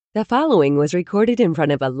The following was recorded in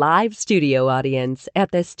front of a live studio audience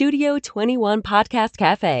at the Studio 21 Podcast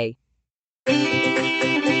Cafe.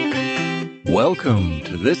 Welcome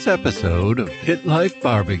to this episode of Pit Life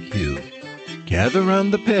Barbecue. Gather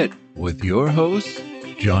around the pit with your hosts,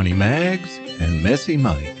 Johnny Maggs and Messy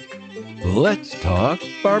Mike. Let's talk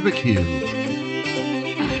barbecue.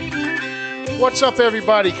 What's up,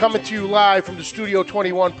 everybody? Coming to you live from the Studio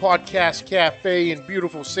 21 Podcast Cafe in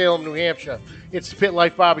beautiful Salem, New Hampshire. It's the Pit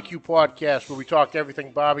Life Barbecue Podcast, where we talk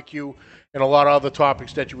everything barbecue and a lot of other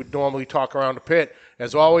topics that you would normally talk around the pit.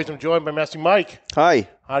 As always, I'm joined by Messy Mike. Hi.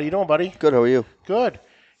 How you doing, buddy? Good, how are you? Good.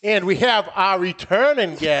 And we have our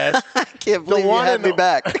returning guest. I can't believe you had me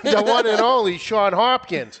back. The one and only Sean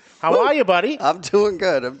Hopkins. How are you, buddy? I'm doing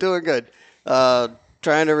good.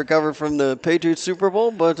 Trying to recover from the Patriots Super Bowl,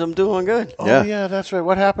 but I'm doing good. Oh, yeah, that's right.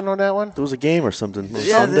 What happened on that one? There was a game or something.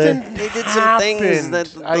 Yeah, they did some things that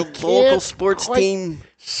the local sports team.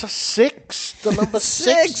 The number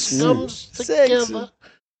six comes together.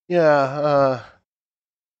 Yeah,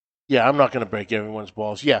 I'm not going to break everyone's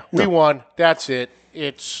balls. Yeah, we won. That's it.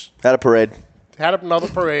 Had a parade. Had another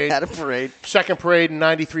parade. Had a parade. Second parade in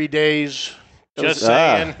 93 days. Just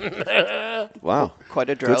saying. Wow. Quite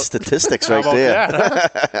a drought. Good statistics right How there.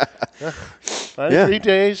 about that, huh? 93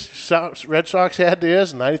 days. Red Sox had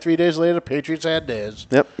theirs. 93 days later, the Patriots had theirs.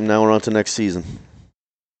 Yep. Now we're on to next season.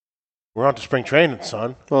 We're on to spring training,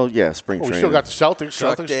 son. Well, yeah, spring We training. still got the Celtics.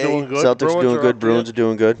 Truck Celtics day. doing good. Celtics doing good. Bruins are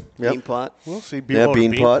doing good. Yep. Bean pot. We'll see.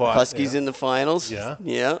 Bean pot. Huskies in the finals. Yeah.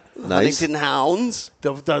 Yeah. Nice. Huntington Hounds.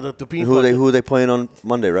 The bean Who are they playing on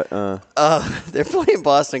Monday, right? They're playing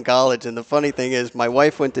Boston College, and the funny thing is my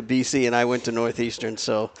wife went to BC and I went to Northeastern,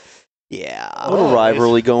 so yeah. A little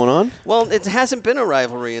rivalry going on. Well, it hasn't been a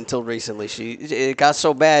rivalry until recently. It got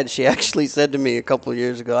so bad, she actually said to me a couple of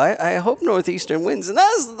years ago, I hope Northeastern wins. And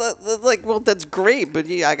that's like, well, that's great, but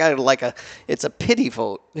yeah, I got it's a pity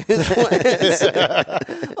vote.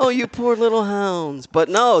 Oh, you poor little hounds. But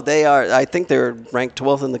no, I think they're ranked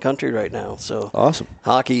 12th in the country right now. So Awesome.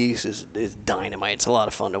 Hockey East is dynamite. It's a lot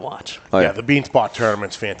of fun to watch. Oh, Yeah, the Bean Spot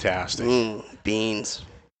tournament's fantastic. Beans.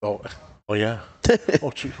 Oh yeah.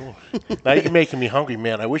 Gee. Now you're making me hungry,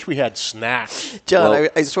 man. I wish we had snacks. John,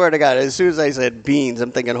 I swear to God, as soon as I said beans,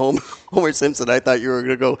 I'm thinking Homer Simpson. I thought you were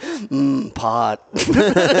going to go, pot.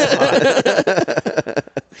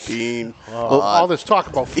 Bean. All this talk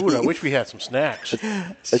about food, I wish we had some snacks.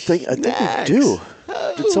 I think we do.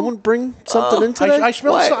 Did someone bring something in today? I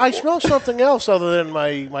smell something else other than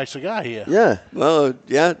my cigar here. Yeah. Well,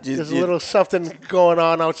 yeah. There's a little something going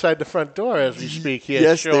on outside the front door as we speak here.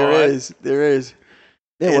 Yes, Sean. there is.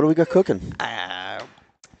 Yeah, what do we got cooking?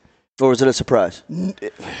 Or is it a surprise?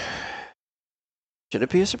 Should it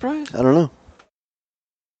be a surprise? I don't know.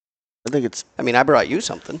 I think it's... I mean, I brought you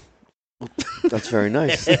something. That's very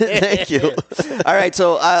nice. Thank you. All right,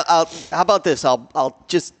 so how about this? I'll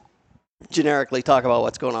just generically talk about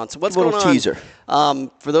what's going on. So what's going on? A little teaser.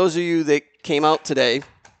 For those of you that came out today,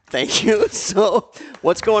 thank you. So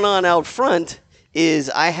what's going on out front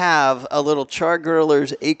is I have a little Char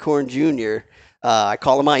Grillers Acorn Jr. I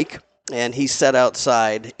call him Ike, and he's set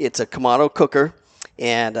outside. It's a Kamado cooker,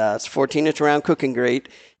 and it's 14-inch round cooking grate.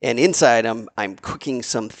 And inside I'm cooking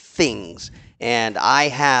some things. And I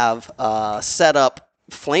have set up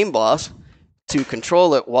Flame Boss to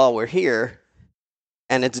control it while we're here,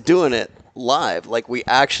 and it's doing it live. Like, we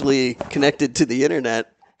actually connected to the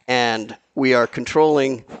internet, and we are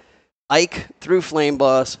controlling Ike through Flame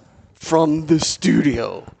Boss from the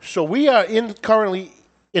studio. So we are currently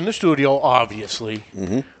in the studio, obviously,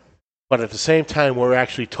 but at the same time, we're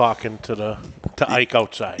actually talking to Ike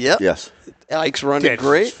outside. Yep. Yes. Ike's running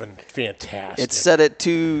great. Fantastic. It's set at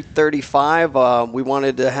 235. We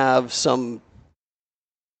wanted to have some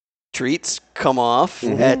treats come off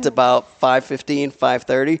at about 5:15,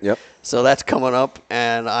 5:30. Yep. So that's coming up,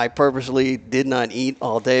 and I purposely did not eat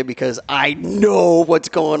all day because I know what's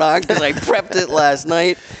going on because I prepped it last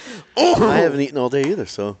night. I haven't eaten all day either,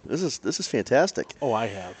 so this is fantastic. Oh, I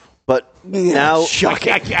have. But now... I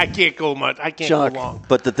can't go much. I can't go long.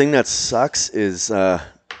 But the thing that sucks is...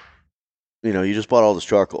 you just bought all this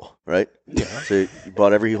charcoal, right? Yeah. So you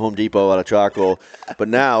bought every Home Depot out of charcoal. But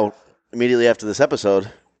now, immediately after this episode,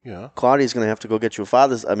 Claudia's going to have to go get you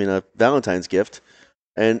a Valentine's gift,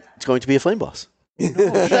 and it's going to be a Flame Boss. We've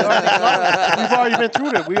already been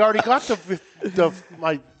through that. We already got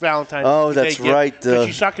my Valentine's. Oh, that's Day right. Gift,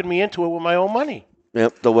 she's sucking me into it with my own money.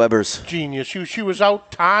 Yep, the Webbers. Genius. She was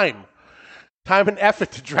out time and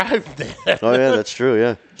effort to drive there. Oh yeah, that's true.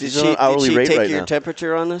 Yeah. Did She's on an hourly she rate take right your now.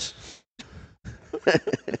 temperature on this?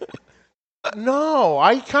 No,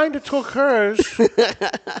 I kind of took hers,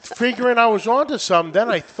 figuring I was onto something. Then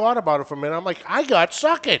I thought about it for a minute. I'm like, I got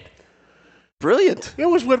suckered. Brilliant. It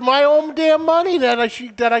was with my own damn money that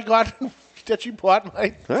I got that she bought my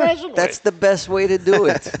present That's with. the best way to do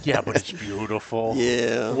it. Yeah, but it's beautiful.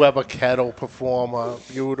 Yeah. Weber Kettle Performer,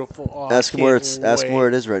 beautiful. Oh, Ask him where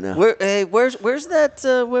it is right now. Where's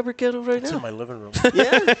that Weber kettle right It's now? in my living room.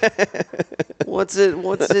 Yeah. What's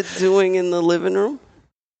it doing in the living room?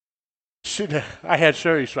 I had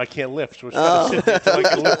surgery, so I can't lift. So it's got to sit there until I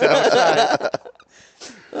can lift it outside.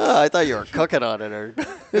 Oh, I thought you were cooking on it or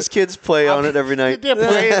His kids play on it every night. They're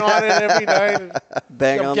playing on it every night. And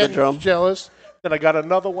bang I'm on the getting drum. jealous. Then I got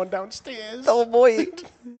another one downstairs. Oh boy.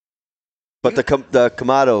 But the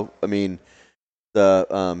Kamado, I mean,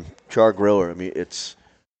 the char griller, I mean, it's.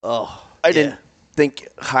 Oh, I didn't think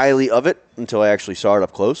highly of it until I actually saw it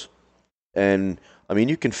up close, and I mean,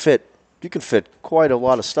 you can fit quite a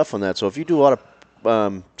lot of stuff on that. So if you do a lot of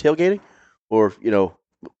tailgating or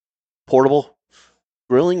portable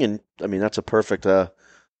grilling, and I mean that's a perfect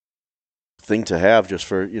thing to have just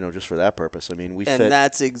for that purpose. I mean,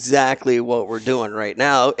 that's exactly what we're doing right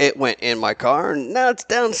now. It went in my car, and now it's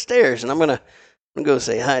downstairs, and I'm gonna go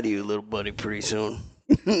say hi to you, little buddy, pretty soon.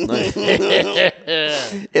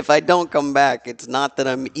 If I don't come back, it's not that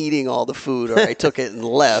I'm eating all the food or I took it and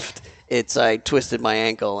left. It's I twisted my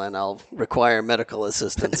ankle and I'll require medical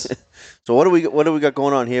assistance. So what do we got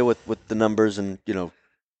going on here with the numbers and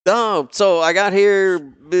Oh, so I got here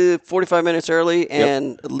 45 minutes early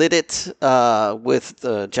and lit it with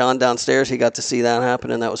John downstairs. He got to see that happen,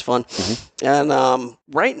 and that was fun. Mm-hmm. And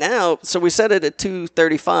right now, so we set it at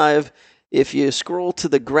 235. If you scroll to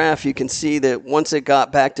the graph, you can see that once it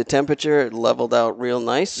got back to temperature, it leveled out real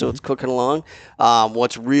nice, so it's cooking along.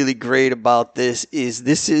 What's really great about this is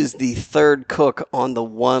the third cook on the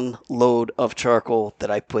one load of charcoal that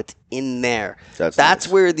I put in there. That's nice.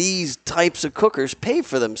 Where these types of cookers pay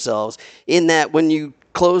for themselves, in that when you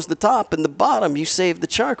close the top and the bottom, you save the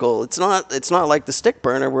charcoal. It's not like the stick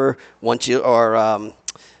burner where once you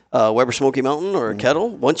Weber Smoky Mountain or a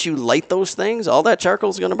kettle, once you light those things, all that charcoal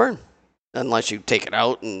is going to burn. Unless you take it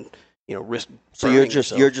out and risk. So you're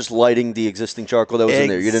just lighting the existing charcoal that was in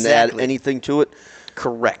there. You didn't add anything to it.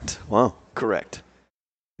 Correct. Wow. Correct.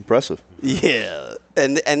 Impressive. Yeah,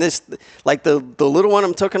 and this like the little one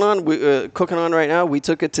I'm cooking on right now. We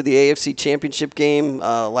took it to the AFC Championship game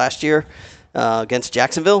last year against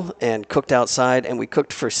Jacksonville and cooked outside, and we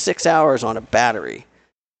cooked for 6 hours on a battery.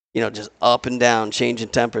 Just up and down, changing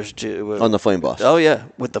temperature. On the Flame Boss. Oh, yeah,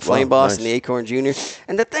 with the Flame Boss nice. and the Acorn Junior.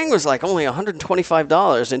 And the thing was like only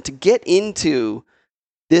 $125. And to get into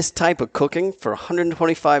this type of cooking for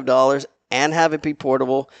 $125 and have it be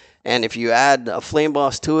portable, and if you add a Flame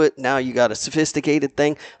Boss to it, now you got a sophisticated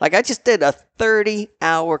thing. Like I just did a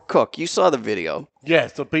 30-hour cook. You saw the video. Yeah,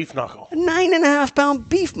 it's a beef knuckle. A 9.5-pound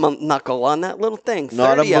beef knuckle on that little thing.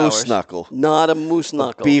 Not a moose hours. knuckle. Not a moose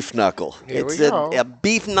knuckle. Beef knuckle. It's a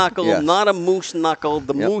beef knuckle, not a moose knuckle.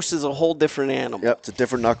 The moose is a whole different animal. Yep, it's a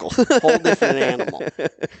different knuckle. Whole different animal.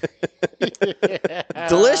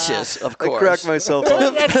 Delicious, of course. I cracked myself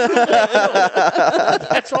up.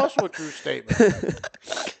 That's also a true statement.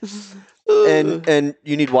 And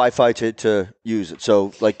you need Wi-Fi to use it.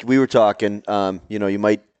 So like we were talking, you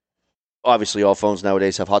might. Obviously, all phones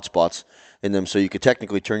nowadays have hotspots in them, so you could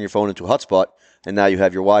technically turn your phone into a hotspot, and now you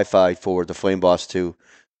have your Wi-Fi for the Flame Boss to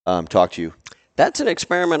talk to you. That's an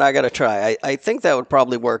experiment I got to try. I think that would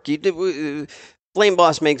probably work. Flame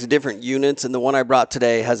Boss makes different units, and the one I brought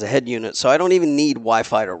today has a head unit, so I don't even need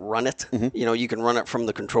Wi-Fi to run it. Mm-hmm. You can run it from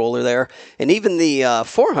the controller there. And even the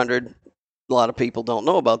 400, a lot of people don't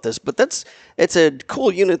know about this, but it's a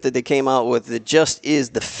cool unit that they came out with that just is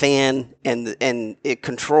the fan, and it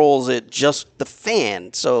controls it just the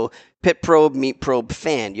fan. So pit probe, meat probe,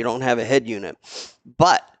 fan. You don't have a head unit.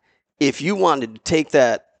 But if you wanted to take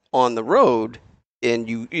that on the road and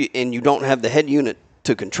you don't have the head unit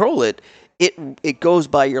to control it, it goes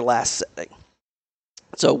by your last setting.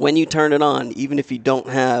 So when you turn it on, even if you don't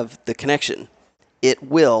have the connection, it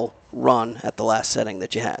will run at the last setting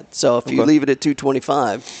that you had. So if you leave it at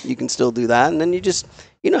 225, you can still do that, and then you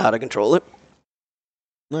know how to control it.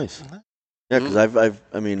 Nice. Yeah, because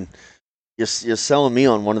you're selling me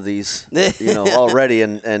on one of these, already,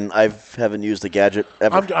 and I haven't used the gadget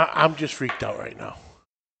ever. I'm just freaked out right now.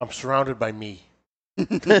 I'm surrounded by me.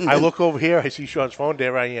 I look over here, I see Sean's phone,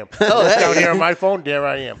 there I am. I look down here on my phone, there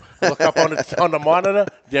I am. I look up on the monitor,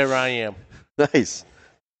 there I am. Nice.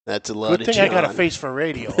 That's a lot Good of thing I got a John. face for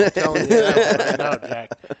radio. I'm telling you that right now, Jack.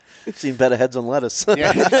 Seen better heads on lettuce.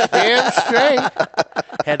 Yeah, damn straight.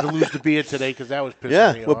 Had to lose the beard today because that was pissing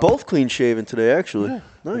Yeah, me we're off. both clean shaven today, actually.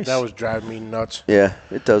 Nice. That was driving me nuts. Yeah,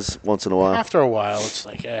 it does once in a while. After a while, it's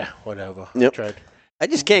like, whatever. Yep. Tried. I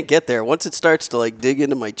just can't get there. Once it starts to like dig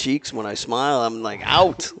into my cheeks when I smile, I'm like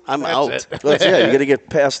out. I'm That's out. it. Well, yeah, you got to get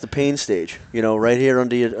past the pain stage. You know, right here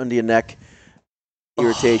under your neck,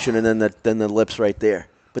 irritation, and then the lips right there.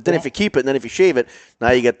 But then if you keep it, and then if you shave it,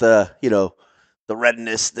 now you get the the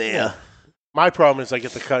redness there. Yeah. My problem is I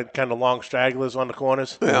get the kind of long stragglers on the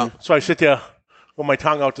corners. Yeah. So I sit there with my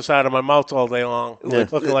tongue out the side of my mouth all day long,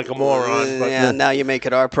 looking like a moron. But Yeah, now you make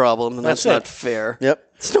it our problem, and that's That's it. not fair. Yep.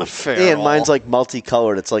 It's not fair. And at all. mine's like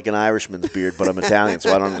multicolored. It's like an Irishman's beard, but I'm Italian,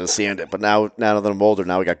 so I don't understand it. But now that I'm older,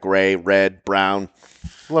 now we got gray, red, brown.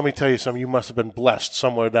 let me tell you something. You must have been blessed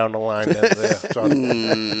somewhere down the line. There. So,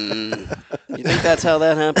 You think that's how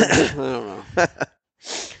that happened? I don't know.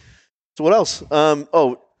 So what else?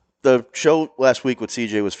 The show last week with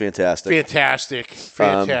CJ was fantastic.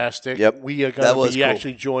 fantastic. Yep. We are That going to was be cool.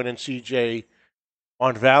 actually joining CJ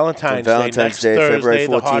on Valentine's, Valentine's Day, next Day, Thursday, February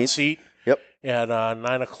the hot 14th. seat. Yep. At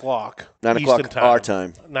 9 o'clock. 9 Eastern o'clock our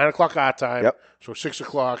time. 9 o'clock our time. Yep. So 6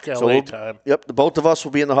 o'clock LA So time. Yep. The both of us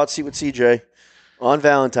will be in the hot seat with CJ on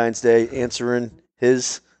Valentine's Day, answering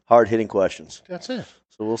his hard-hitting questions. That's it.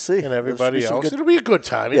 So we'll see. And everybody There's some else. good- It'll be a good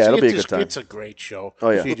time. Yeah, it'll be a good time. It's a great show.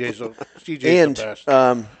 Oh, yeah. CJ's And the best.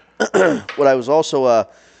 what I was also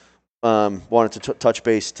wanted to touch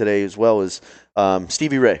base today as well is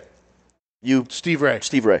Stevie Ray. Steve Ray.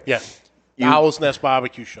 Steve Ray. Yeah. You- Owl's Nest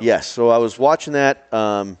Barbecue Show. Yes. So I was watching that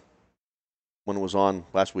when it was on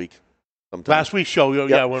last week. Sometime. Last week's show,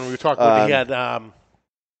 yeah, when we were talking, he had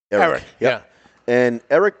Eric. Yep. Yeah. And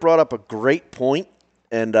Eric brought up a great point,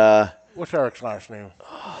 and What's Eric's last name?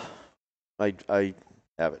 I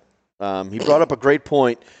have it. He brought up a great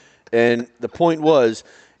point, and the point was,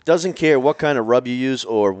 doesn't care what kind of rub you use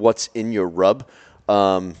or what's in your rub.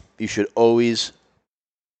 You should always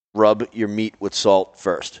rub your meat with salt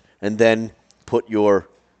first, and then put your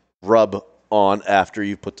rub on after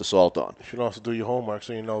you put the salt on. You should also do your homework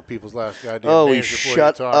so you know people's last goddamn Oh, names before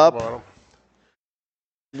shut you talk up. about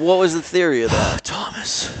them. What was the theory of that?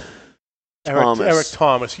 Thomas. Eric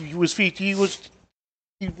Thomas. He was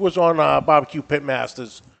on Barbecue Pit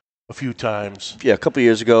Masters a few times. Yeah, a couple of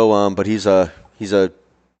years ago, but he's a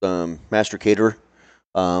master caterer,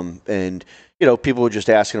 and people were just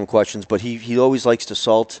asking him questions, but he always likes to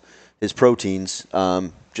salt his proteins.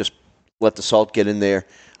 Just let the salt get in there,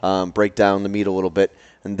 break down the meat a little bit,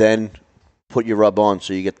 and then put your rub on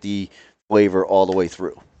so you get the flavor all the way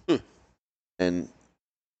through. And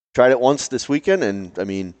tried it once this weekend, and I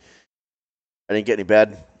mean, I didn't get any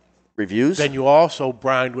bad reviews. Then you also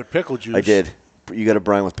brined with pickle juice. I did. You got to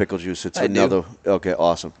brine with pickle juice. It's I do. another. Okay,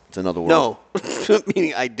 awesome. It's another world. No.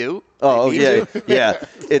 Meaning I do? Oh, I need yeah, to? yeah.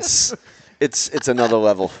 It's another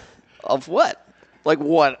level. Of what? Like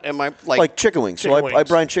what? Am I Like chicken wings. Chicken So I wings.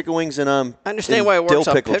 brine chicken wings and I understand in why it works dill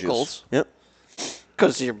on pickle pickles. Juice. Yep.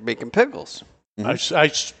 Because you're making pickles. I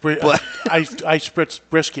spritz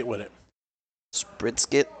brisket with it.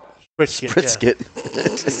 Spritzket. Brisket.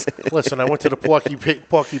 Brisket. Listen, I went to the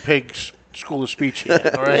Porky Pig School of Speech here.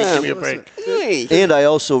 All right, give me a break. Hey. And I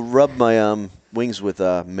also rub my wings with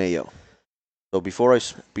mayo. So before I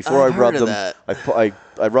I've rub heard of them, that.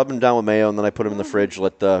 I rub them down with mayo, and then I put them in the fridge.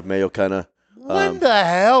 Let the mayo kind of. When the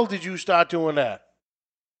hell did you start doing that?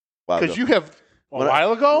 Because you have a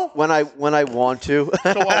while ago. when I want to.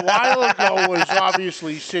 So a while ago was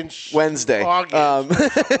obviously since Wednesday.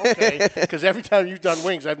 August. Okay, because every time you've done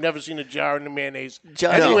wings, I've never seen a jar in the mayonnaise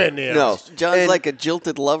John- anywhere near. No. us. John's And- like a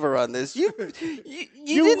jilted lover on this. You never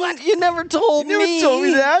told You never me. told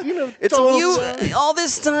me that. You never It's a told little. You all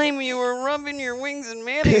this time you were rubbing your wings in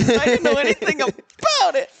mayonnaise. And I didn't know anything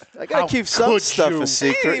about it. I gotta How keep some could stuff you? a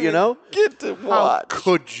secret, you know. Get to How watch.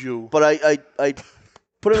 could you? But I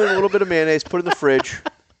put them in a little bit of mayonnaise, put it in the fridge,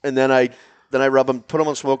 and then I rub them, put them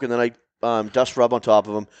on smoke, and then I dust rub on top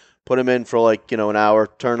of them, put them in for like an hour,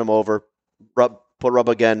 turn them over, put rub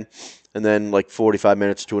again, and then like 45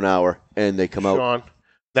 minutes to an hour, and they come out. Sean,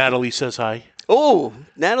 Natalie says hi. Oh,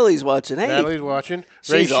 Natalie's watching. Hey, Natalie's watching.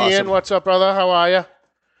 She's Ray Sheehan, awesome. what's up, brother? How are you?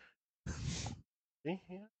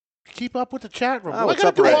 Keep up with the chat room. Oh, I what's gotta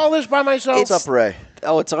up, do Ray? all this by myself. What's up, Ray?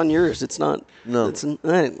 oh, it's on yours. It's not. No. It's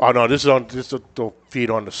Oh no, this is the feed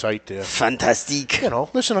on the site there. fantastic. You know,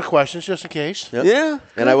 listen to questions just in case. Yep. Yeah.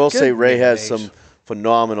 And I will Good. say Ray has Mayonnaise. some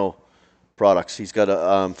phenomenal products. He's got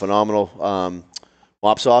a phenomenal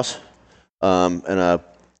mop sauce and a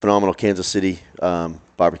phenomenal Kansas City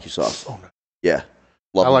barbecue sauce. Oh, no. Yeah.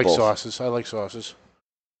 Love I them like both. sauces. I like sauces.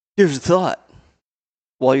 Here's a thought.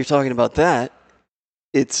 While you're talking about that,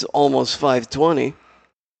 it's almost 5:20.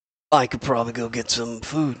 I could probably go get some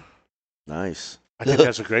food. Nice. I think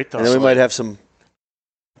that's a great thought. And then we might have some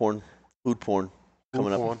food porn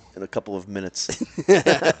coming porn. up in a couple of minutes. All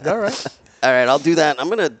right. All right, I'll do that. I'm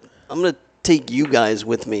gonna take you guys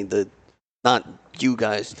with me. Not you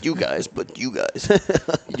guys, but you guys.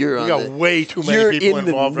 You're We on got the, way too many you're people in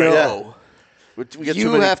the involved right now. know. We got You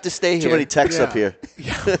too many, have to stay too here. many techs up here.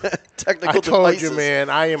 Technical I told devices. you, man,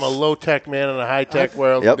 I am a low-tech man in a high-tech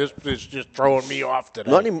world. Yep. This is just throwing me off today.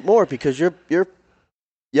 Not anymore, because your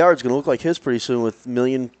yard's going to look like his pretty soon with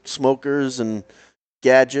million smokers and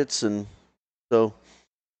gadgets, and so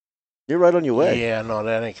you're right on your way. Yeah, no,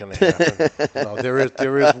 that ain't gonna happen. No, there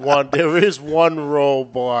is one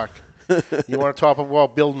roadblock. You want to talk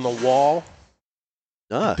about building a wall?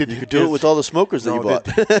 Ah, Did- you could do it with all the smokers that No, you bought.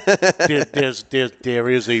 There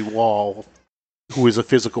is a wall who is a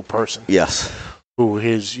physical person Yes. who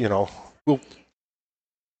is,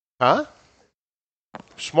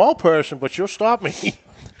 small person, but she'll stop me.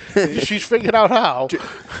 She's figured out how.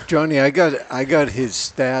 Johnny, I got his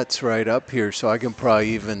stats right up here, so I can probably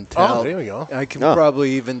even tell. Oh, there we go. I can Oh.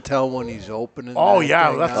 probably even tell when he's opening. Oh, that yeah.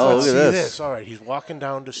 thing Let's, up. Oh, let's see look at this. this. All right, he's walking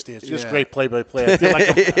down the stairs. Just Yeah. great play-by-play. I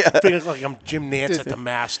feel like I'm Jim Nance at the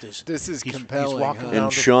Masters. This is He's compelling. walking huh? down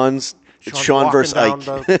And the- Sean's Sean walking versus down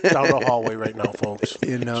Ike. down the hallway right now, folks.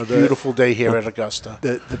 You know, It's a beautiful day here at Augusta.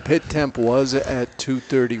 The pit temp was at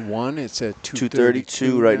 231. It's at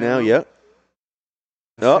 232 right now. Yep.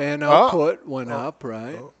 The Oh. fan Oh. output went up,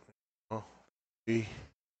 right? See?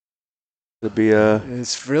 It'd be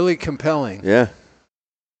It's really compelling. yeah.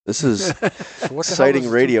 This is So what the hell exciting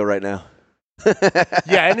is- radio right now.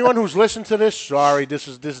 Yeah, anyone who's listened to this, sorry, this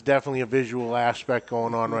is definitely a visual aspect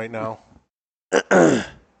going on right now.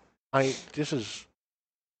 This is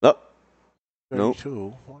No. Nope.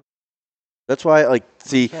 32. What- That's why, like,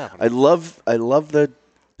 see, what's I happening? love the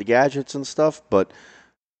gadgets and stuff, but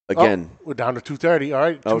again, We're down to 230. All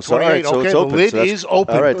right, Oh, so, 228. all right, so okay, it's the open, lid so that's- is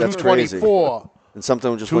open. all right, that's crazy. 224. and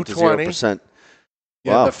something just went to 220. 0%.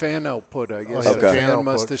 Yeah, Wow. the fan output, I guess. yeah, The Okay. fan fan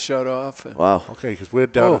must output. have shut off. Wow. Okay, because we're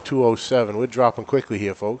down Oh. to 207. We're dropping quickly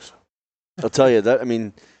here, folks. I'll tell you that. I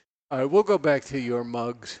mean, All right, we'll go back to your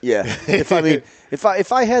mugs. yeah. If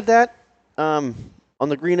I had that on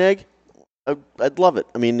the green egg, I'd love it.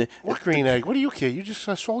 I mean, What green egg? What do you care? You just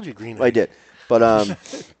sold your green egg. I did, but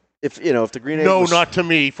if the green egg No, was, not to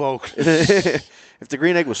me, folks. if the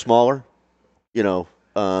green egg was smaller,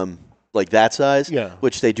 like that size, Yeah.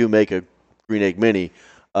 which they do make a green egg mini.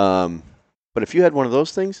 But if you had one of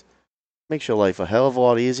those things, makes your life a hell of a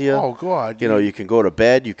lot easier. Oh, God. You can go to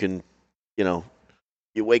bed. You can,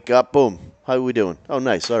 you wake up, boom. How are we doing? Oh,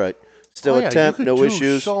 nice. All right. Still yeah, a temp, you could no do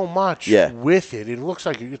issues. so much Yeah. with it. It looks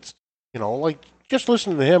like it's, like just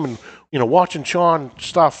listening to him and, watching Sean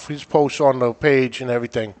stuff, his posts on the page and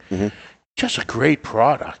everything. Mhm. Just a great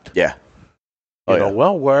product. Yeah. Oh, yeah.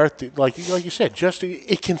 Well worth it. Like you said, just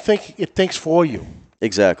it thinks for you.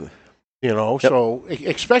 Exactly. So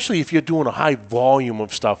especially if you're doing a high volume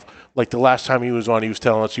of stuff, like the last time he was on, he was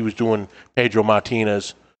telling us he was doing Pedro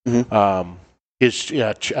Martinez, Mhm. his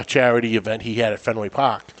a charity event he had at Fenway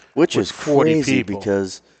Park. Which With is 40 crazy people.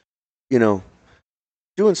 because,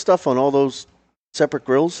 doing stuff on all those separate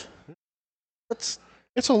grills,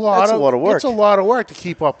 It's a lot That's a lot of work. It's a lot of work to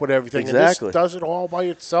keep up with everything. Exactly. And this does it all by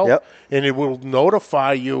itself. Yep. And it will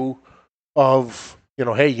notify you of,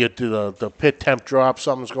 hey, you do the pit temp drop,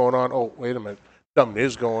 something's going on. Oh, wait a minute. Something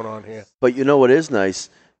is going on here. But you know what is nice?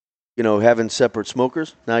 Having separate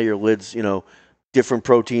smokers. Now your lids, different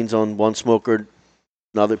proteins on one smoker,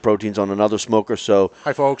 other proteins on another smoker. So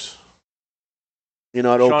Hi, folks. you're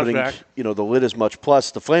not Sean's opening, back. the lid as much.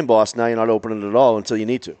 Plus the Flame Boss, now you're not opening it at all until you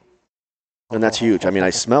need to. And that's huge. I mean, I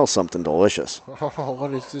smell something delicious. Oh,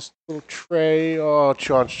 what is this little tray? Oh,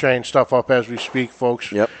 Sean's traying stuff up as we speak,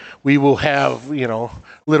 folks. Yep. We will have,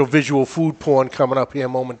 little visual food porn coming up here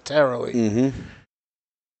momentarily. Mm-hmm.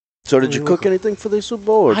 So did you cook anything for the Super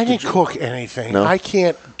Bowl? Or I didn't you- cook anything. No? I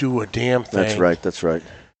can't do a damn thing. That's right. That's right.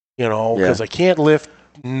 Because I can't lift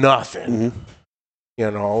nothing.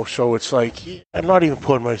 Mhm. So it's like I'm not even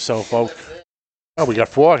putting myself out. Oh, we got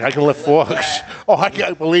forks. I can lift forks.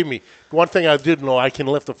 Believe me. One thing I did know, I can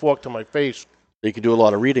lift a fork to my face. You can do a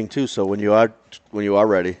lot of reading too. So when you are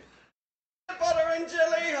ready. Butter and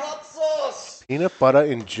jelly hot sauce. Peanut butter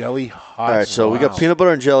and jelly hot. All right. So we got Wow. peanut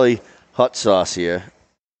butter and jelly hot sauce here.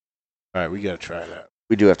 All right, we got to try that.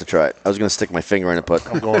 We do have to try it. I was going to stick my finger in it, but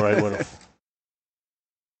I'm going right with it.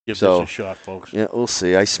 Give So- this a shot, folks. yeah, we'll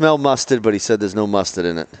see. I smell mustard, but he said there's no mustard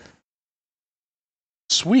in it.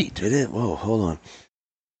 Sweet. It is. Whoa, hold on.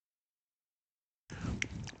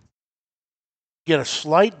 Get a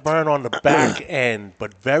slight burn on the back end,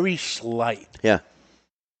 but very slight. Yeah.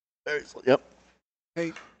 Yep.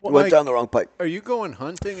 Hey, Went Mike, down the wrong pipe. are you going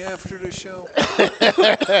hunting after the show?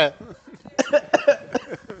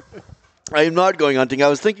 I am not going hunting. I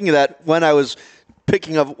was thinking of that when I was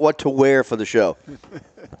picking up what to wear for the show.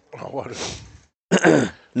 Oh, what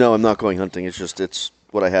No, I'm not going hunting. It's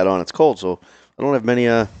what I had on. It's cold, so I don't have many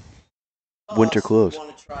winter clothes.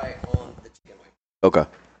 Want to try on the chicken wing? Okay.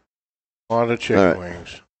 a lot of chicken All right.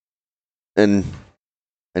 wings. And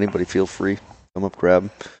anybody feel free. Come up, grab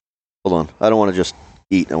 'em. Hold on. I don't want to just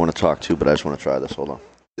eat. I want to talk too, but I just want to try this. Hold on.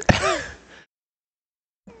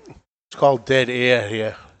 It's called dead air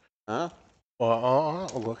here. Huh?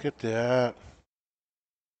 Look at that.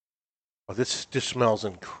 Oh, this smells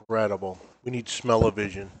incredible. We need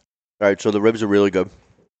smell-o-vision. All right, so the ribs are really good.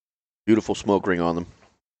 Beautiful smoke ring on them.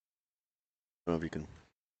 I don't know if you can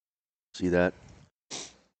see that.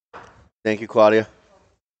 Thank you, Claudia.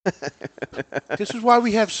 This is why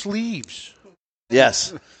we have sleeves.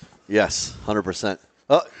 Yes. Yes, 100%.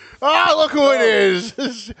 Oh, Look who it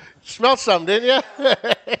is. Smelled some, didn't you?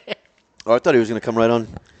 I thought he was going to come right on.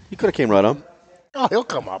 He could have came right on. Oh, he'll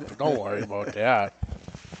come up. Don't worry about that.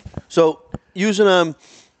 So using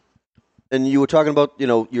and you were talking about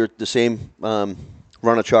you're the same run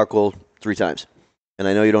of charcoal 3 times, and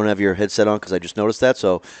I know you don't have your headset on because I just noticed that.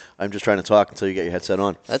 So I'm just trying to talk until you get your headset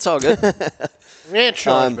on. That's all good. And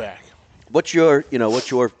Sean's back. What's your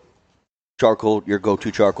charcoal? Your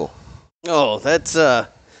go-to charcoal? Oh, that's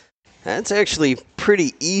actually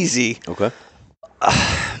pretty easy. Okay.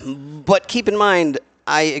 But keep in mind,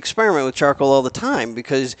 I experiment with charcoal all the time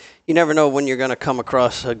because you never know when you're going to come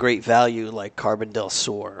across a great value like Carbon del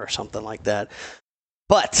Sur or something like that.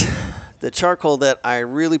 But the charcoal that I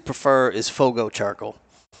really prefer is Fogo charcoal.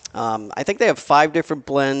 I think they have 5 different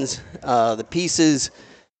blends. The pieces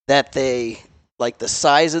that they like, the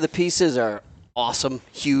size of the pieces are awesome,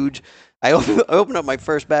 huge. I opened up my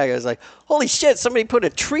first bag. I was like, holy shit, somebody put a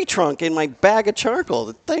tree trunk in my bag of charcoal.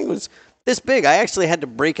 The thing was this big. I actually had to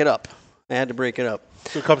break it up.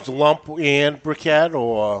 So it comes lump and briquette,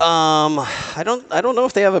 or I don't know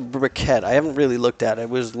if they have a briquette. I haven't really looked at it. It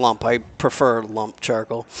was lump. I prefer lump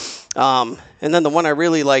charcoal. And then the one I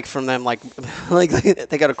really like from them, like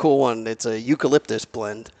they got a cool one. It's a eucalyptus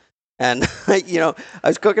blend. And I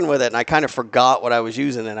was cooking with it, and I kind of forgot what I was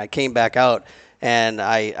using, and I came back out, and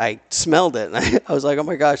I smelled it, and I was like, oh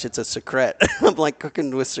my gosh, it's a secret. I'm like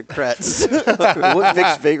cooking with secrets.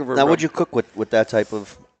 Mixed vapor. Now, would you cook with that type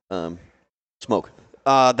of smoke?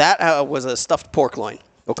 That was a stuffed pork loin.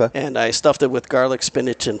 Okay. And I stuffed it with garlic,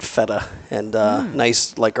 spinach, and feta, and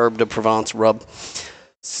nice like herb de Provence rub.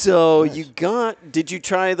 So nice. Did you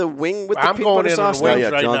try the wing with the peanut butter sauce? Wings yeah,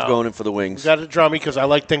 right John's now. going in for the wings. You got to draw me because I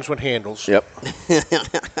like things with handles. Yep.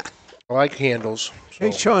 I like handles. So.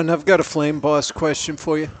 Hey, Sean, I've got a Flame Boss question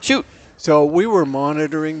for you. Shoot. So we were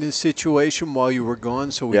monitoring the situation while you were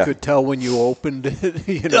gone, so we could tell when you opened it.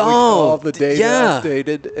 We got all the data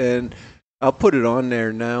updated, and I'll put it on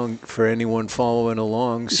there now for anyone following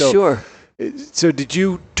along. So, sure. So did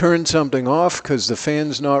you turn something off because the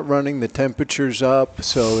fan's not running, the temperature's up,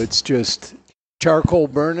 so it's just charcoal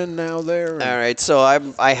burning now there? All right, so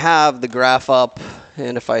I have the graph up,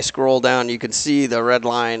 and if I scroll down, you can see the red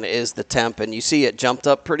line is the temp, and you see it jumped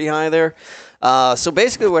up pretty high there. So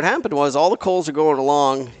basically what happened was all the coals are going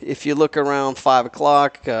along. If you look around 5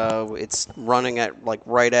 o'clock, it's running at like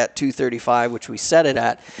right at 235, which we set it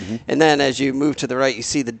at. Mm-hmm. And then as you move to the right, you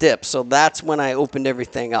see the dip. So that's when I opened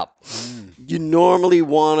everything up. You normally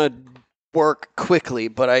want to work quickly,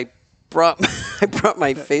 but I brought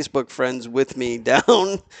my Facebook friends with me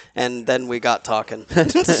down, and then we got talking.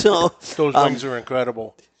 So those wings are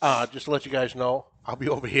incredible. Just to let you guys know, I'll be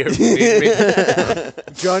over here.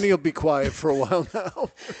 Johnny will be quiet for a while now.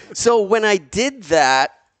 So when I did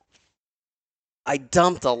that, I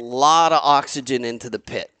dumped a lot of oxygen into the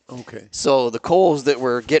pit. Okay. So the coals that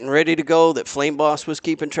were getting ready to go, that Flame Boss was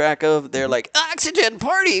keeping track of, they're like, oxygen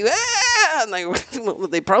party! Ah!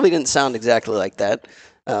 And they probably didn't sound exactly like that.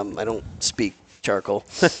 I don't speak charcoal.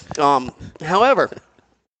 However,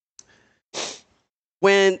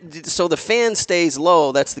 so the fan stays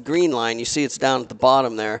low, that's the green line. You see it's down at the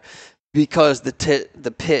bottom there because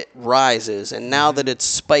the pit rises. And now that it's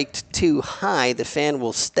spiked too high, the fan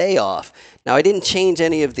will stay off. Now, I didn't change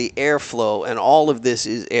any of the airflow, and all of this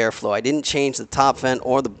is airflow. I didn't change the top vent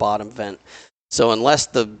or the bottom vent. So unless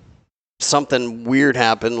something weird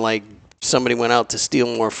happened, like somebody went out to steal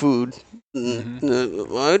more food,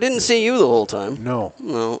 I didn't see you the whole time. No.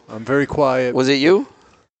 I'm very Was quiet. it you?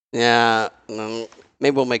 Yeah.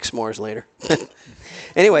 Maybe we'll make s'mores later.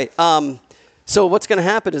 Anyway, So what's going to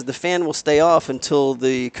happen is the fan will stay off until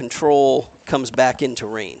the control comes back into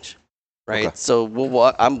range, right? Okay.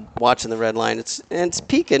 So I'm watching the red line. It's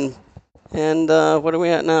peaking, and what are we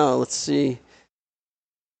at now? Let's see,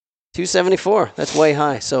 274. That's way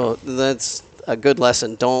high. So that's a good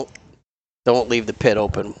lesson. Don't leave the pit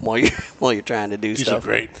open while you're trying to do These stuff. are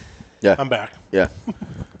great. Yeah. I'm back. Yeah.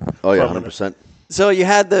 Oh yeah, 100%. So you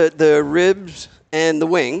had the ribs and the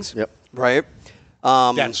wings. Yep. Right.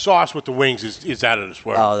 That sauce with the wings is out of this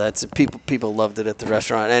world. Oh, that's people loved it at the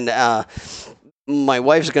restaurant, and my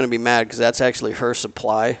wife's going to be mad because that's actually her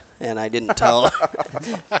supply, and I didn't tell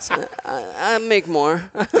her. So, I make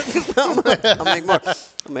more.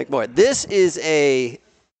 I'll make more. This is a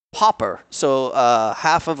popper, so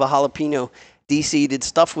half of a jalapeno de-seeded,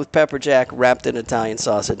 stuffed with pepper jack, wrapped in Italian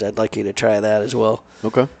sausage. I'd like you to try that as well.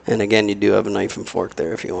 Okay. And again, you do have a knife and fork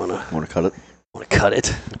there if you want Want to cut it? to cut it.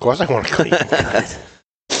 Of course, I want to clean.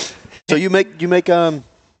 So you make I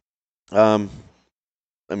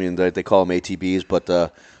mean they call them ATBs, but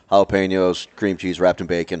jalapenos, cream cheese wrapped in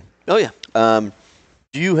bacon. Oh yeah.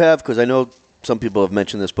 Do you have? Because I know some people have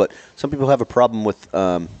mentioned this, but some people have a problem with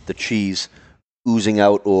the cheese oozing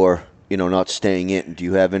out or not staying in. Do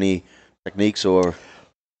you have any techniques or?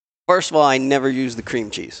 First of all, I never use the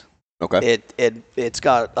cream cheese. Okay. It's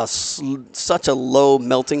got such a low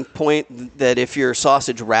melting point that if your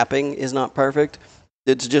sausage wrapping is not perfect,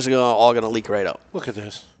 it's just all gonna leak right out. Look at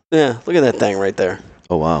this. Yeah, look at that thing right there.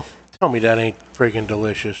 Oh wow. Tell me that ain't freaking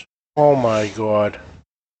delicious. Oh my God.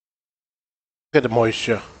 Look at the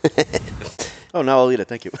moisture. Oh, now I'll eat it.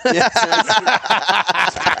 Thank you.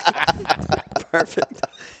 Perfect.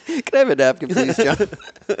 Can I have a napkin, please, John?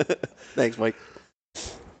 Thanks, Mike.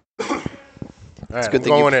 It's a good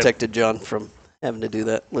thing you protected John from having to do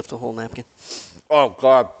that. Lift a whole napkin. Oh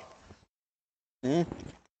God.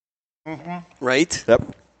 Right?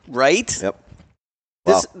 Yep. Right? Yep.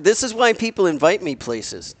 Wow. This is why people invite me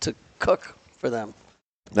places to cook for them.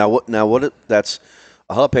 Now what? That's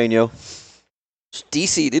a jalapeno.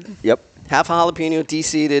 De-seeded. Yep. Half a jalapeno,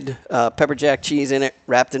 de-seeded, pepper jack cheese in it,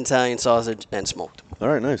 wrapped in Italian sausage, and smoked. All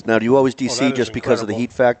right, nice. Now, do you always de-seed just because of the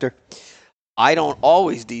heat factor? I don't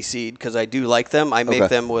always de-seed because I do like them. I make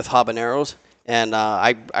them with habaneros, and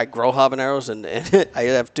I grow habaneros, and I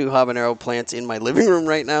have 2 habanero plants in my living room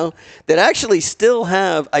right now that actually still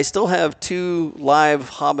have 2 live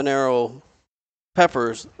habanero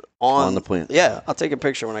peppers on the plant. Yeah, I'll take a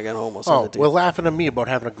picture when I get home. I'll send it to you. We're laughing at me about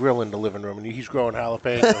having a grill in the living room, and he's growing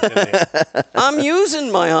jalapenos in there. I'm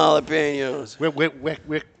using my jalapenos.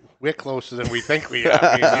 We're closer than we think we are.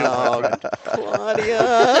 Me and you. Oh,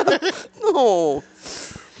 Claudia. No.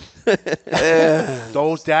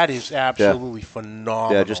 That is absolutely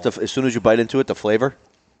phenomenal. Yeah, just as soon as you bite into it, the flavor,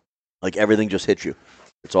 like everything just hits you.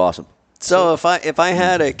 It's awesome. So if I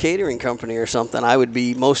had a catering company or something, I would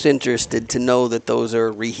be most interested to know that those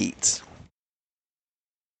are reheats.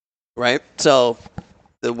 Right? So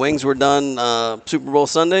the wings were done Super Bowl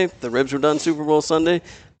Sunday. The ribs were done Super Bowl Sunday.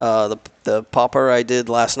 The popper I did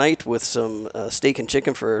last night with some steak and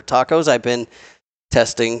chicken for tacos. I've been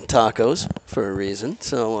testing tacos for a reason.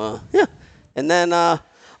 So, yeah. And then,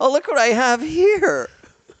 look what I have here.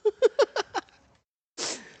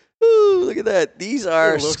 Ooh, look at that. These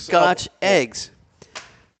are Scotch eggs.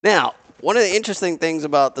 Now, one of the interesting things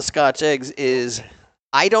about the Scotch eggs is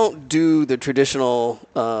I don't do the traditional,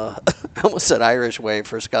 I almost said Irish way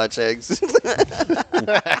for Scotch eggs.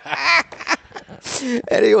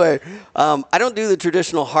 Anyway, I don't do the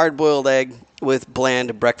traditional hard-boiled egg with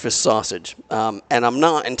bland breakfast sausage. And I'm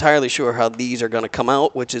not entirely sure how these are going to come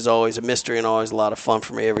out, which is always a mystery and always a lot of fun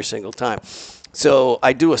for me every single time. So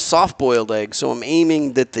I do a soft-boiled egg, so I'm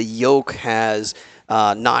aiming that the yolk has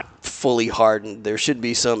not fully hardened. There should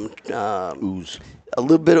be some ooze. A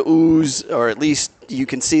little bit of ooze, or at least you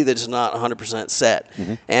can see that it's not 100% set.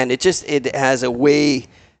 Mm-hmm. And it has a way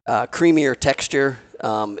creamier texture.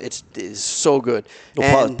 It is so good.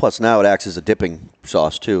 Well, plus now it acts as a dipping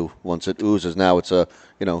sauce too. Once it oozes, now it's a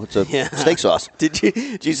steak sauce. Did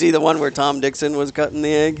you see the one where Tom Dixon was cutting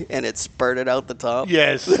the egg and it spurted out the top?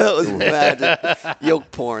 Yes, that was magic. Yolk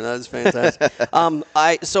porn. That was fantastic.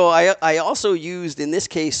 I also used in this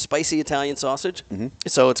case spicy Italian sausage,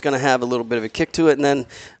 so it's going to have a little bit of a kick to it. And then,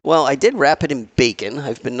 I did wrap it in bacon.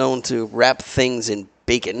 I've been known to wrap things in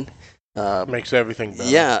bacon. Makes everything better.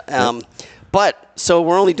 Yeah. So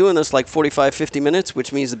we're only doing this like 45, 50 minutes,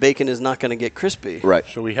 which means the bacon is not going to get crispy. Right.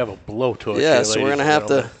 So we have a blowtorch. Yeah, here, so we're going to ladies have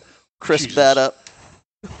to crisp that up.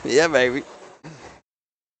 Yeah, baby.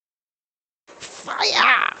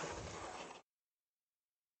 Fire!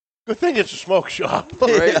 Good thing it's a smoke shop.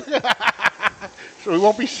 Right. So we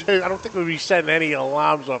won't be. I don't think we'll be setting any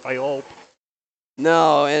alarms off. I hope.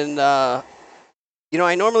 No, and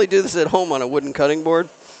I normally do this at home on a wooden cutting board,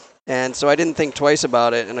 and so I didn't think twice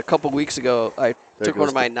about it. And a couple weeks ago, I took one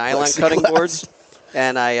of my nylon cutting boards,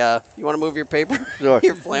 and you want to move your paper, Sure.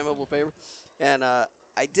 your flammable paper, and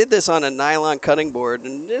I did this on a nylon cutting board,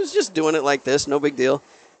 and it was just doing it like this, no big deal.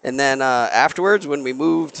 And then afterwards, when we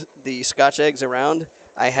moved the Scotch eggs around,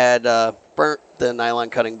 I had burnt the nylon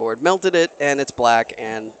cutting board, melted it, and it's black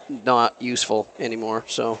and not useful anymore.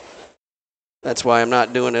 So that's why I'm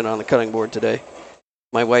not doing it on the cutting board today.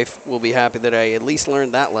 My wife will be happy that I at least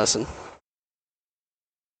learned that lesson.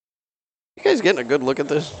 You guys getting a good look at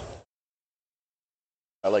this?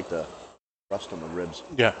 I like the rust on the ribs.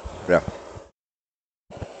 Yeah. Yeah.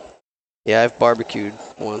 Yeah, I've barbecued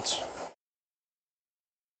once.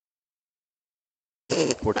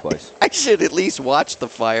 Or twice. I should at least watch the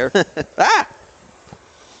fire. Ah!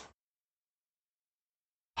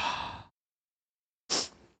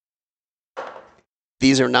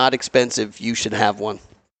 These are not expensive. You should have one.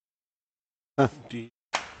 Dig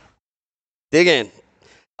in.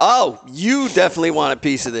 Oh, you definitely want a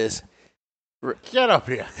piece of this. Get up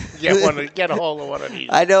here. Get a hold of one of these.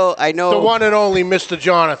 I know. The one and only Mr.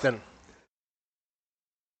 Jonathan.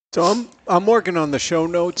 So I'm working on the show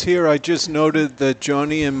notes here. I just noted that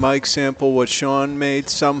Johnny and Mike sample what Sean made.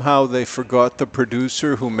 Somehow they forgot the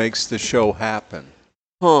producer who makes the show happen.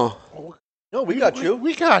 Huh. No, we got you.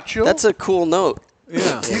 We got you. That's a cool note.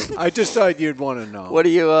 Yeah, I just thought you'd want to know. What do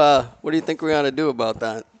you think we ought to do about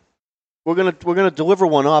that? We're gonna deliver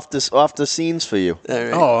one off the scenes for you. All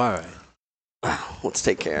right. Oh, all right. Let's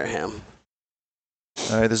take care of him.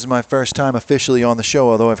 All right, this is my first time officially on the show,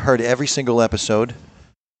 although I've heard every single episode.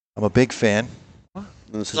 I'm a big fan.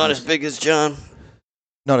 It's not as big as John.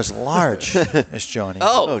 Not as large as Johnny.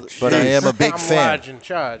 Oh, but I am a big I'm fan. large in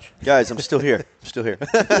charge. Guys, I'm still here.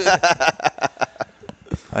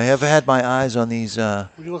 I have had my eyes on these What are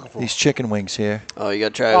you looking for? these chicken wings here. Oh, you got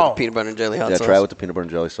to try it with the peanut butter and jelly hot sauce. Try it with the peanut butter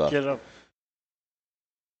and jelly sauce. Get up.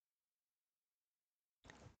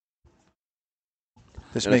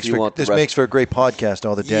 This And makes if you want the rest- makes for a great podcast.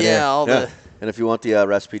 All the dead air. Yeah. And if you want the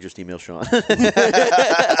recipe, just email Sean.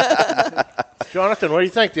 Jonathan, what do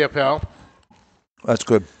you think there, pal? That's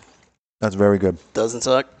good. That's very good. Doesn't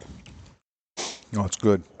suck. No, it's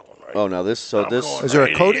good. Oh, now this. Is there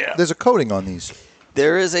a coating? There's a coating on these.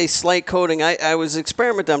 There is a slight coating. I was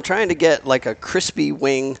experimenting. I'm trying to get like a crispy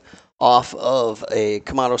wing off of a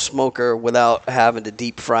Kamado smoker without having to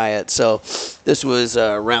deep fry it. So this was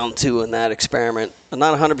round 2 in that experiment. I'm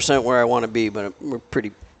not 100% where I want to be, but we're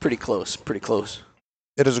pretty close. Pretty close.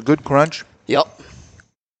 It is a good crunch. Yep.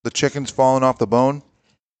 The chicken's falling off the bone.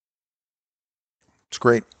 It's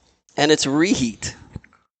great. And it's reheat.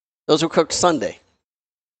 Those were cooked Sunday.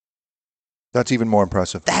 That's even more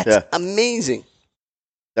impressive. That's amazing.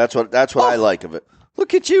 That's what I like of it.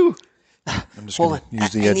 Look at you. I'm just going to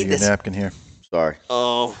use the edge of your napkin here. Sorry.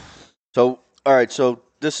 Oh. So, all right. So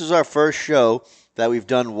this is our first show that we've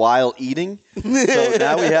done while eating. So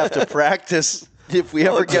now we have to practice. If we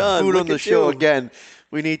ever get food on the show again,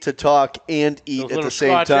 we need to talk and eat at the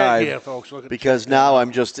same time. Here, folks. Look at because now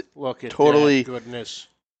I'm just totally goodness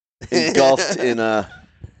engulfed in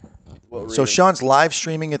So Sean's live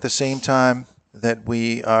streaming at the same time that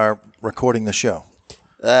we are recording the show.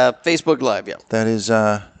 Facebook Live, yeah. That is,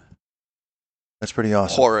 that's pretty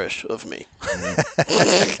awesome. Whorish of me.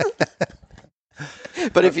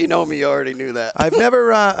 But if you know me, you already knew that. I've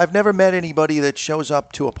never met anybody that shows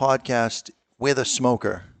up to a podcast with a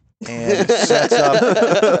smoker and sets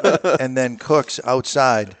up and then cooks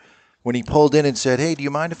outside. When he pulled in and said, "Hey, do you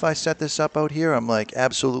mind if I set this up out here?" I'm like,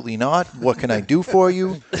 "Absolutely not. What can I do for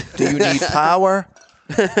you? Do you need power?"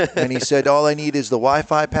 And he said, "All I need is the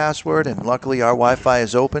Wi-Fi password." And luckily our Wi-Fi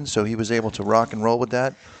is open, so he was able to rock and roll with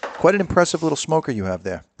that. Quite an impressive little smoker you have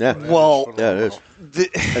there. Yeah. Well, yeah, it is.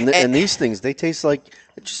 And these things, it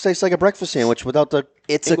just tastes like a breakfast sandwich without the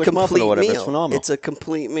it's English a muffin complete or whatever. meal. It's phenomenal. It's a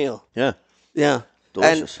complete meal. Yeah. Yeah.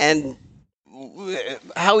 Delicious. And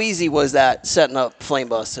how easy was that setting up Flame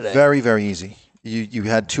Boss today? Very, very easy. You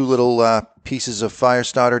had 2 little pieces of fire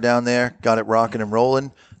starter down there, got it rocking and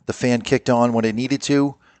rolling. The fan kicked on when it needed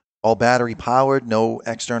to. All battery powered, no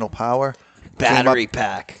external power. Battery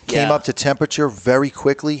pack. Came up to temperature very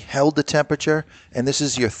quickly, held the temperature, and this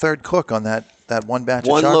is your 3rd cook on that one batch of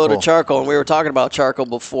charcoal. One load of charcoal, and we were talking about charcoal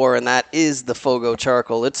before, and that is the Fogo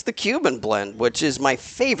charcoal. It's the Cuban blend, which is my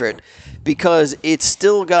favorite because it's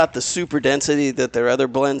still got the super density that their other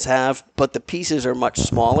blends have, but the pieces are much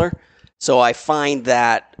smaller. So I find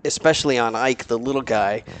that, especially on Ike, the little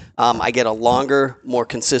guy, I get a longer, more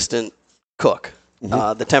consistent cook.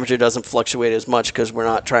 The temperature doesn't fluctuate as much because we're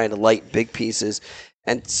not trying to light big pieces.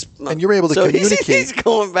 And you're able to communicate. He's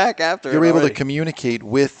going back after it. You're able to already. communicate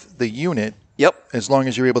with the unit. Yep. As long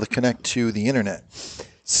as you're able to connect to the internet.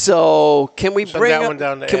 So can we Send bring that up? one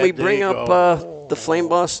down to Can Ed. we There bring you up go. the Flame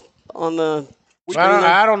Boss on the?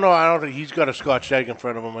 I don't know. I don't think he's got a Scotch egg in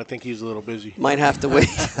front of him. I think he's a little busy. Might have to wait.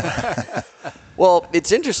 Well,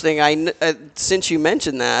 it's interesting. Since you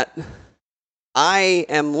mentioned that, I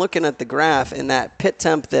am looking at the graph, and that pit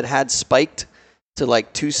temp that had spiked to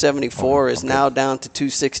like 274 is now down to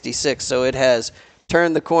 266. So it has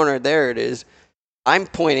turned the corner. There it is. I'm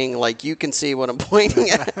pointing like you can see what I'm pointing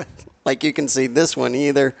at. Like you can see this one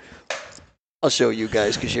either. I'll show you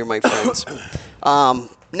guys because you're my friends.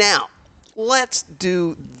 Now, let's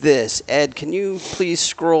do this. Ed, can you please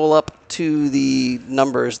scroll up to the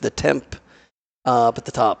numbers, the temp up at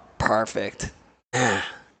the top? Perfect. So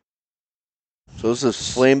this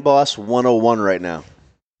is Flame Boss 101 right now.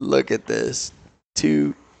 Look at this.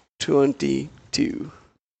 222.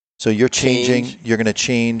 So you're you're going to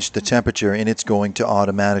change the temperature, and it's going to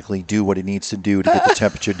automatically do what it needs to do to get the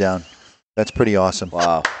temperature down. That's pretty awesome.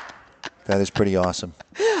 Wow. That is pretty awesome.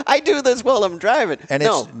 I do this while I'm driving. And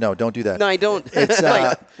no, don't do that. No, I don't. It's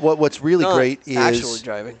what's really great actually is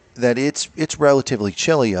driving. that it's relatively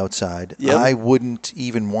chilly outside. Yep. I wouldn't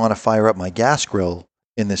even want to fire up my gas grill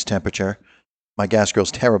in this temperature. My gas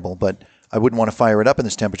grill's terrible, but I wouldn't want to fire it up in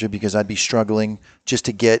this temperature because I'd be struggling just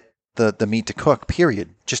to get the meat to cook, period.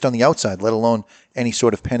 Just on the outside, let alone any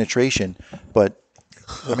sort of penetration. But,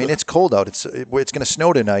 I mean, it's cold out. It's going to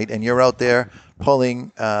snow tonight, and you're out there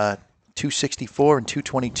pulling 264 and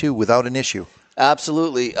 222 without an issue.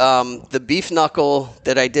 Absolutely. The beef knuckle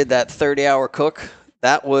that I did that 30-hour cook,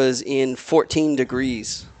 that was in 14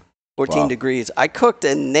 degrees. 14 degrees. I cooked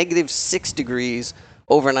at -6 degrees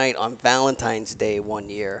overnight on Valentine's Day one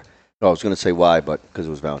year. Oh, I was going to say why, but because it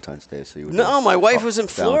was Valentine's Day. So you would No, my wife was in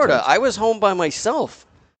Florida. Valentine's. I was home by myself.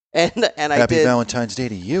 And I Happy did Valentine's Day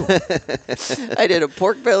to you. I did a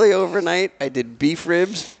pork belly overnight. I did beef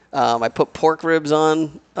ribs. I put pork ribs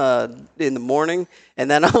on in the morning. And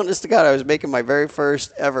then, honest to God, I was making my very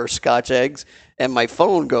first ever Scotch eggs. And my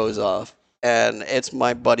phone goes off. And it's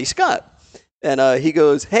my buddy Scott. And he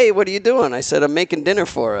goes, "Hey, what are you doing?" I said, "I'm making dinner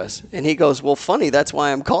for us." And he goes, "Well, funny, that's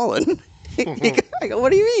why I'm calling." I go,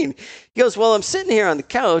 "What do you mean?" He goes, "Well, I'm sitting here on the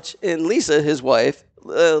couch, and Lisa, his wife,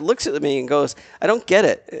 looks at me and goes, 'I don't get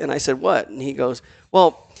it.'" And I said, "What?" And he goes,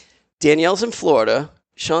 "Well, Danielle's in Florida.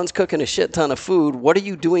 Sean's cooking a shit ton of food. What are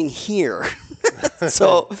you doing here?"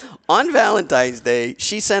 So on Valentine's Day,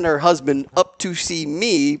 she sent her husband up to see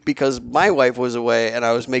me because my wife was away and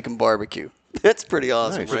I was making barbecue. That's pretty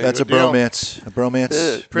awesome, right? That's a bromance. A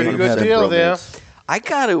bromance. Pretty made 'em good had a deal there. I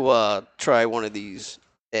got to try one of these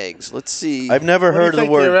eggs. Let's see. I've never What do you heard of the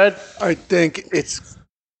think word. there, Ed? I think it's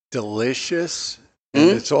delicious,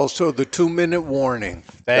 and it's also the 2-minute warning.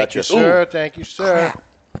 Thank you, Gotcha. sir. Thank you, sir.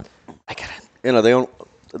 I got it. You know,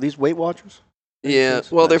 are these Weight Watchers? Yeah,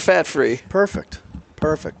 well, they're fat-free. Perfect.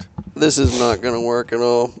 This is not going to work at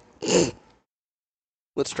all.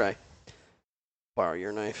 Let's try. Borrow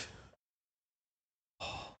your knife.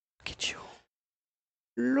 Oh, look at you.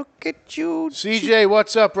 Look at you. CJ,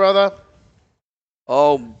 what's up, brother?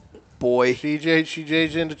 Oh, boy.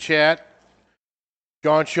 CJ's in the chat.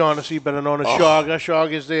 John Shaughnessy, better known as Shogga.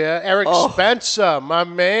 Shogga's there. Eric Spencer, my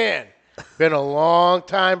man. Been a long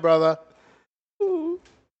time, brother. So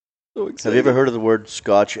excited. Have you ever heard of the word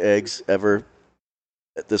Scotch eggs ever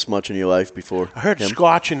this much in your life before? I heard him?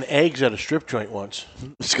 Scotch and eggs at a strip joint once.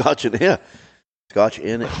 Scotch and Scotch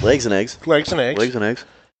in legs and eggs. Legs and eggs. Legs and eggs.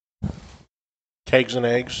 Kegs and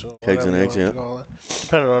eggs. So Kegs and whatever you eggs, want yeah. to call it.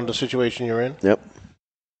 Depending on the situation you're in. Yep.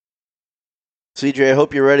 CJ, I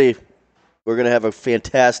hope you're ready. We're going to have a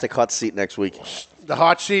fantastic hot seat next week. The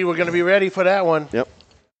hot seat, we're going to be ready for that one. Yep.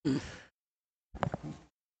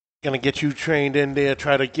 Going to get you trained in there,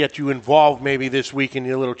 try to get you involved maybe this week in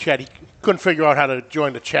your little chat. He couldn't figure out how to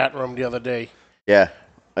join the chat room the other day. Yeah.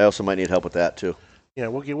 I also might need help with that, too. Yeah,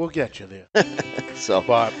 we'll get you there. So,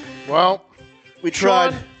 But, well, we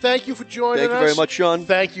tried. Sean, thank you for joining us. Thank you very much, Sean.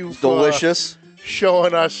 Thank you for Delicious.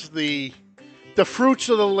 showing us the fruits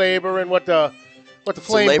of the labor and what the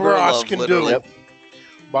flame labor of brass love, can literally. do. Yep.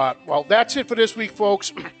 But, well, that's it for this week,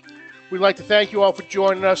 folks. We'd like to thank you all for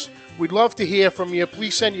joining us. We'd love to hear from you.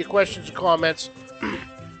 Please send your questions and comments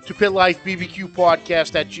to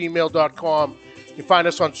pitlifebbqpodcast@gmail.com. You can find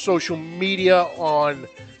us on social media on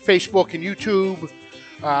Facebook and YouTube.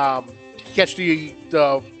 Catch the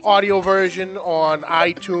audio version on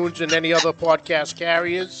iTunes and any other podcast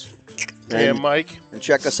carriers. And Mike. And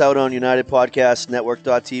check us out on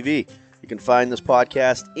UnitedPodcastNetwork.tv. You can find this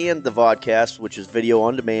podcast and the vodcast, which is video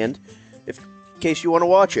on demand, in case you want to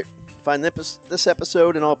watch it. Find this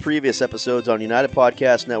episode and all previous episodes on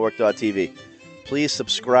UnitedPodcastNetwork.tv. Please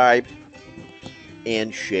subscribe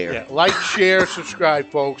and share. Yeah, like, share, subscribe,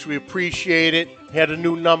 folks. We appreciate it. Had a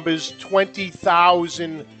new numbers,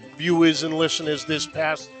 20,000 viewers and listeners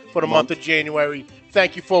for the month of January.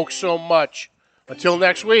 Thank you, folks, so much. Until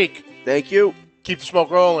next week. Thank you. Keep the smoke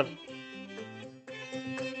rolling.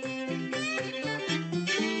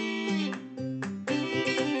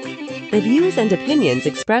 The views and opinions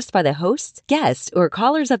expressed by the hosts, guests, or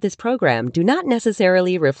callers of this program do not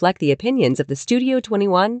necessarily reflect the opinions of the Studio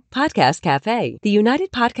 21 Podcast Cafe, the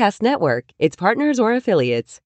United Podcast Network, its partners, or affiliates.